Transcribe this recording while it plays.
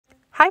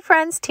Hi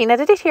friends, Tina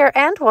did it here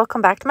and welcome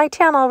back to my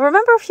channel.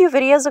 Remember a few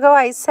videos ago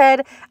I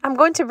said I'm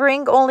going to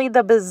bring only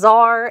the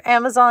bizarre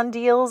Amazon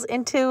deals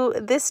into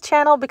this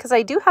channel because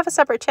I do have a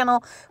separate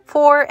channel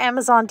for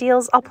Amazon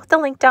deals. I'll put the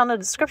link down in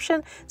the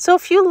description. So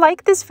if you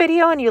like this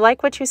video and you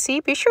like what you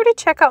see, be sure to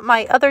check out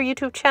my other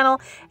YouTube channel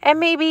and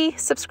maybe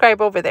subscribe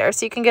over there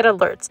so you can get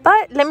alerts.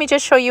 But let me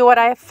just show you what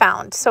I have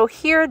found. So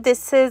here,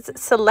 this is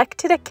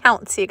selected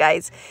accounts, you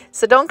guys.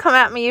 So don't come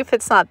at me if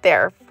it's not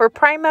there. For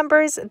Prime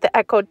members, the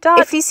Echo Dot.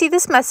 If you see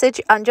this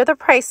message under the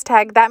price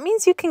tag, that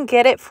means you can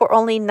get it for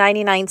only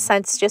 99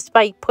 cents just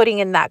by putting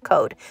in that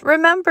code.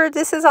 Remember,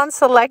 this is on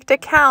select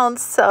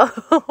accounts, so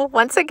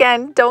once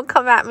again, don't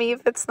come at me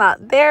if it's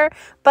not there,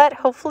 but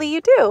hopefully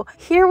you do.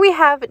 Here we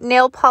have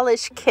nail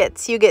polish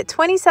kits. You get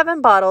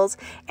 27 bottles,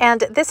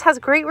 and this has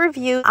great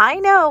reviews. I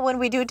know when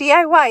we do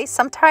DIY,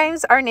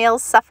 sometimes our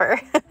nails suffer.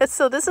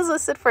 So this is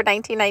listed for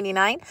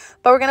 $19.99,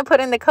 but we're going to put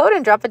in the code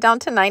and drop it down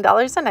to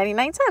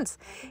 $9.99.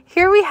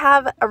 Here we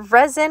have a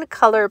resin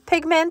color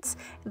pigments.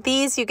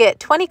 These you get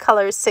 20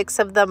 colors, 6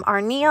 of them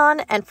are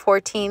neon and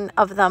 14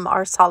 of them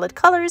are solid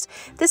colors.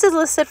 This is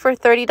listed for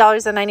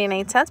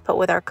 $30.99, but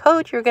with our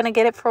code, you're going to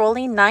get it for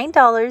only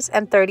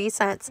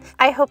 $9.30.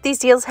 I hope these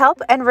deals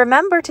help, and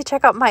remember to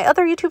check out my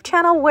other YouTube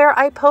channel where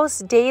I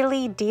post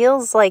daily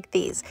deals like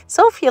these.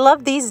 So if you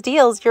love these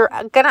deals, you're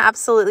going to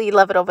absolutely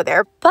love it over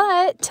there.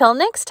 But till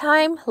next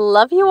time,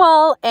 love you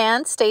all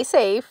and stay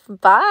safe.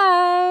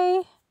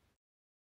 Bye.